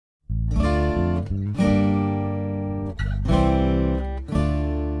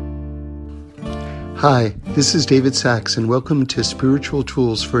Hi, this is David Sachs, and welcome to Spiritual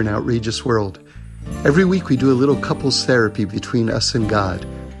Tools for an Outrageous World. Every week we do a little couples therapy between us and God.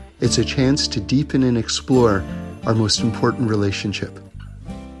 It's a chance to deepen and explore our most important relationship.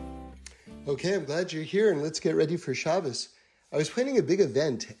 Okay, I'm glad you're here, and let's get ready for Shabbos. I was planning a big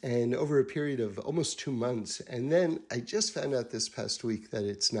event, and over a period of almost 2 months, and then I just found out this past week that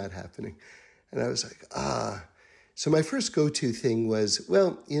it's not happening. And I was like, So my first go-to thing was,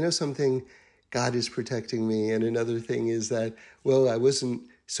 well, you know something? God is protecting me. And another thing is that, well, I wasn't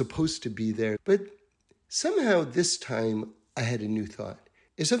supposed to be there. But somehow this time I had a new thought.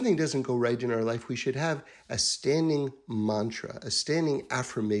 If something doesn't go right in our life, we should have a standing mantra, a standing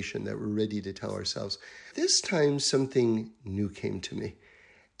affirmation that we're ready to tell ourselves. This time something new came to me.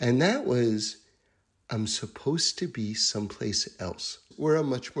 And that was, I'm supposed to be someplace else where I'm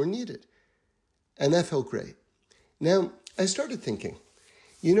much more needed. And that felt great. Now, I started thinking,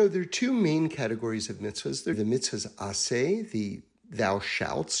 there are two main categories of mitzvahs. There are the mitzvahs aseh, the thou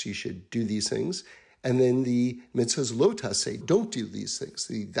shalts, you should do these things. And then the mitzvahs lo taseh, don't do these things,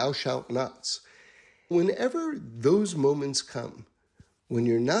 the thou shalt nots. Whenever those moments come, when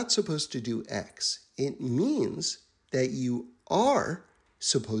you're not supposed to do X, it means that you are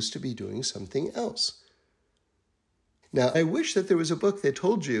supposed to be doing something else. Now, I wish that there was a book that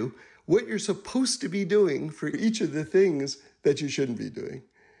told you what you're supposed to be doing for each of the things that you shouldn't be doing.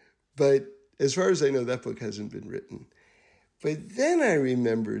 But as far as I know, that book hasn't been written. But then I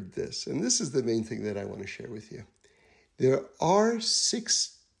remembered this, and this is the main thing that I want to share with you. There are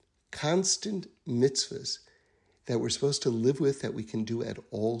 6 constant mitzvahs that we're supposed to live with that we can do at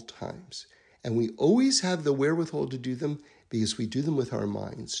all times. And we always have the wherewithal to do them because we do them with our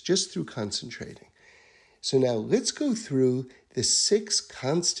minds, just through concentrating. So now let's go through the 6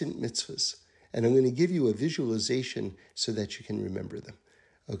 constant mitzvahs, and I'm going to give you a visualization so that you can remember them.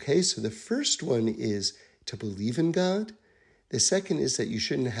 Okay, so the first one is to believe in God. The second is that you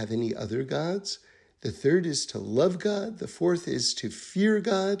shouldn't have any other gods. The third is to love God. The fourth is to fear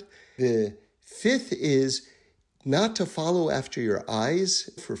God. The fifth is not to follow after your eyes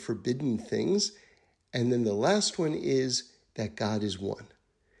for forbidden things. And then the last one is that God is one.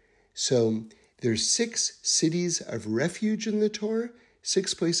 So there's 6 cities of refuge in the Torah,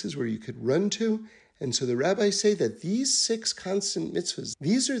 6 places where you could run to. And so the rabbis say that these 6 constant mitzvahs,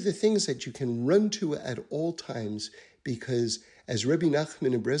 these are the things that you can run to at all times because, as Rabbi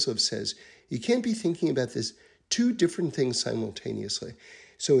Nachman of Breslov says, you can't be thinking about this 2 different things simultaneously.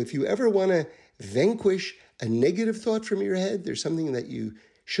 So if you ever want to vanquish a negative thought from your head, there's something that you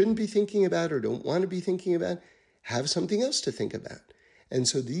shouldn't be thinking about or don't want to be thinking about, have something else to think about. And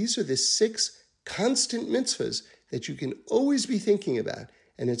so these are the 6 constant mitzvahs that you can always be thinking about.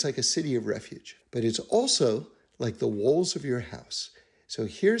 And it's like a city of refuge. But it's also like the walls of your house. So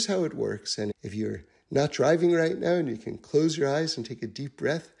here's how it works. And if you're not driving right now and you can close your eyes and take a deep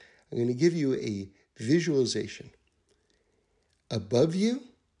breath, I'm going to give you a visualization. Above you,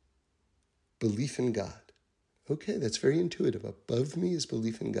 belief in God. Okay, that's very intuitive. Above me is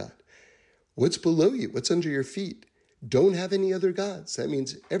belief in God. What's below you? What's under your feet? Don't have any other gods. That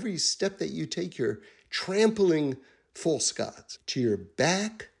means every step that you take, you're trampling false gods. To your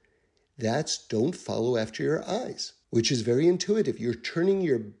back, that's don't follow after your eyes, which is very intuitive. You're turning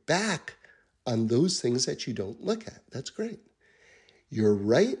your back on those things that you don't look at. That's great. Your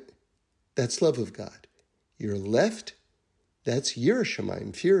right, that's love of God. Your left, that's Yirah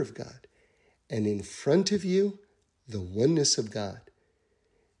Shamayim, fear of God. And in front of you, the oneness of God.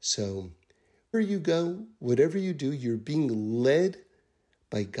 So wherever you go, whatever you do, you're being led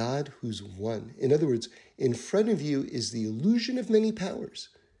by God who's one. In other words, in front of you is the illusion of many powers.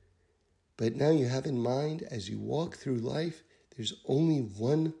 But now you have in mind, as you walk through life, there's only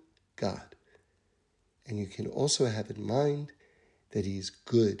one God. And you can also have in mind that he's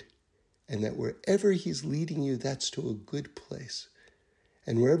good, and that wherever he's leading you, that's to a good place.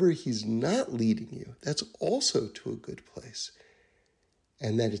 And wherever he's not leading you, that's also to a good place.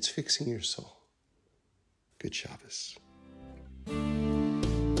 And that it's fixing your soul. Good Shabbos.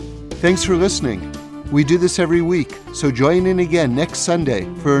 Thanks for listening. We do this every week, so join in again next Sunday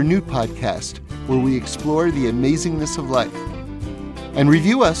for a new podcast where we explore the amazingness of life. And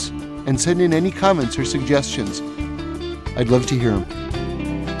review us and send in any comments or suggestions. I'd love to hear them.